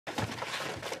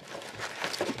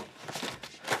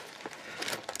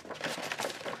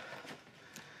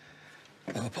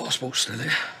passport's still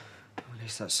here. Well, at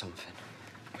least that's something.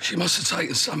 She must have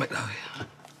taken something, though.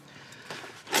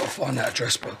 Gotta find that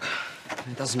address book.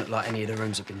 It doesn't look like any of the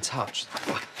rooms have been touched.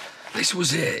 Lisa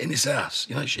was here, in this house.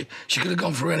 You know, she could have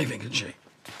gone through anything, couldn't she?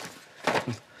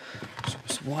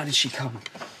 So why did she come?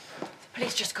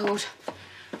 Police just called.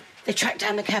 They tracked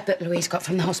down the cab that Louise got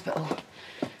from the hospital.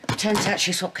 Turns out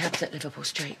she swapped cabs at Liverpool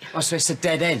Street. Oh, so it's a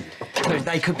dead end.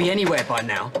 They could be anywhere by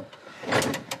now.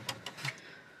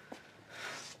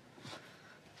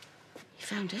 You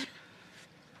found it?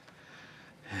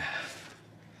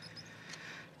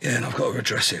 Yeah, and I've got her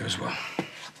address here as well.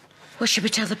 Well, should we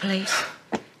tell the police?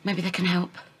 Maybe they can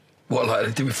help. What, like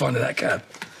they did with finding that cab?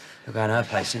 You're going to her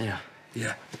place, aren't you?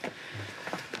 Yeah.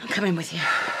 I'm coming with you.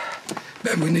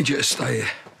 Ben, we need you to stay here.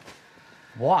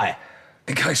 Why?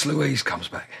 In case Louise comes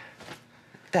back.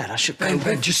 Dad, I should go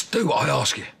Ben, just do what I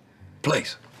ask you.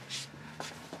 Please.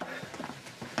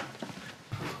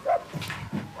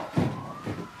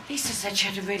 Lisa said she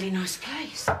had a really nice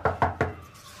place.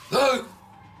 Lou!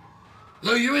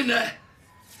 Lou, you in there?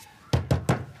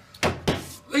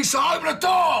 Lisa, open the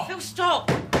door! Phil, stop!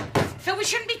 Phil, we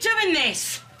shouldn't be doing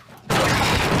this!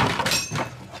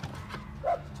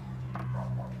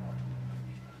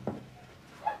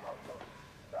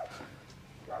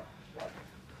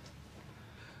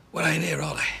 Well, they ain't here,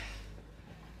 are they?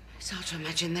 It's hard to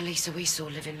imagine the Lisa we saw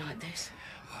living like this.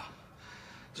 Well,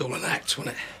 it's all an act,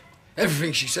 wasn't it?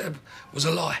 Everything she said was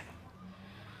a lie.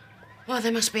 Well,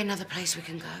 there must be another place we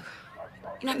can go.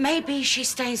 You know, maybe she's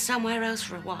staying somewhere else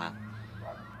for a while.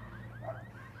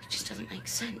 It just doesn't make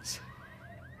sense.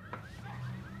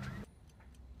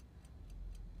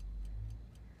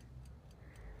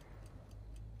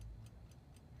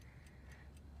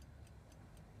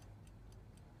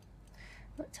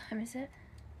 What time is it?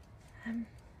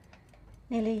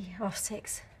 Nearly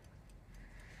 6:30.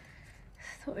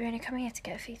 Thought we were only coming here to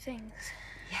get a few things.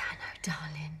 Yeah, I know,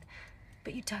 darling.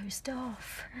 But you dozed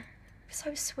off. You're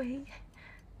so sweet.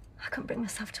 I couldn't bring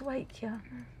myself to wake you.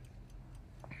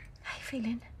 How you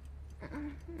feeling?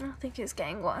 I think it's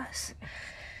getting worse.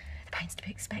 The pain's to be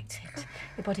expected.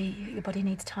 Your body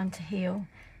needs time to heal.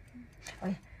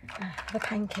 I have a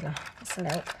painkiller. This'll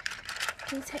help.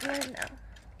 Can you take me home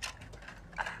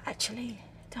now? Actually,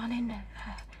 darling, me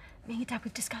and your dad,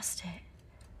 we've discussed it.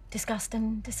 Discussed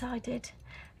and decided.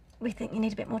 We think you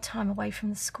need a bit more time away from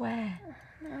the square.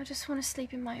 No, I just want to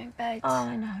sleep in my own bed. Oh,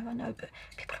 I know, but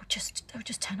people they'll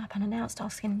just turn up unannounced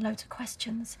asking loads of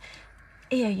questions.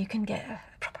 Here, you can get a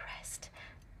proper rest.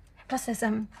 Plus, there's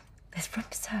room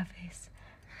service.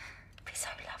 It'll be so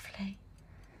lovely.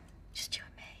 Just you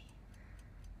and me.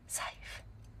 Safe.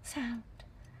 Sound.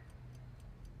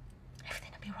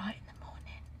 Everything will be right in the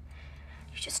morning.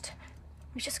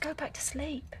 You just go back to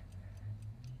sleep.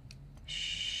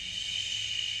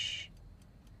 Shh.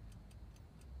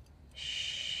 Shh.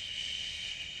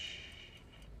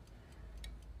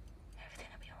 Everything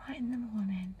will be right in the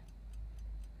morning.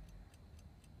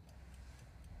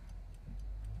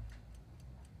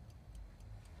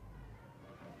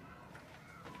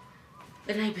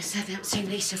 The neighbours said they haven't seen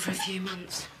Lisa for a few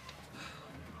months.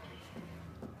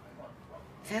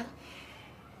 Phil?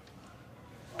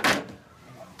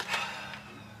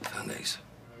 Found these.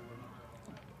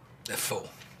 They're full.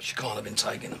 She can't have been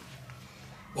taking them.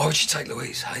 Why would she take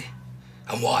Louise, hey?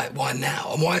 And why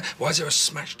now? And why is there a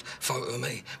smashed photo of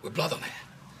me with blood on it?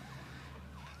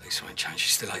 Lisa ain't changed. She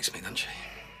still hates me, doesn't she?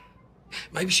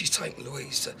 Maybe she's taking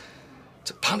Louise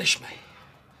to punish me.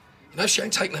 You know, she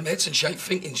ain't taking her meds and she ain't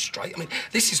thinking straight. I mean,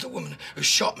 this is the woman who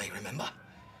shot me, remember?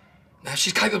 Now, if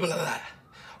she's capable of that,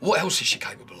 what else is she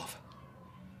capable of?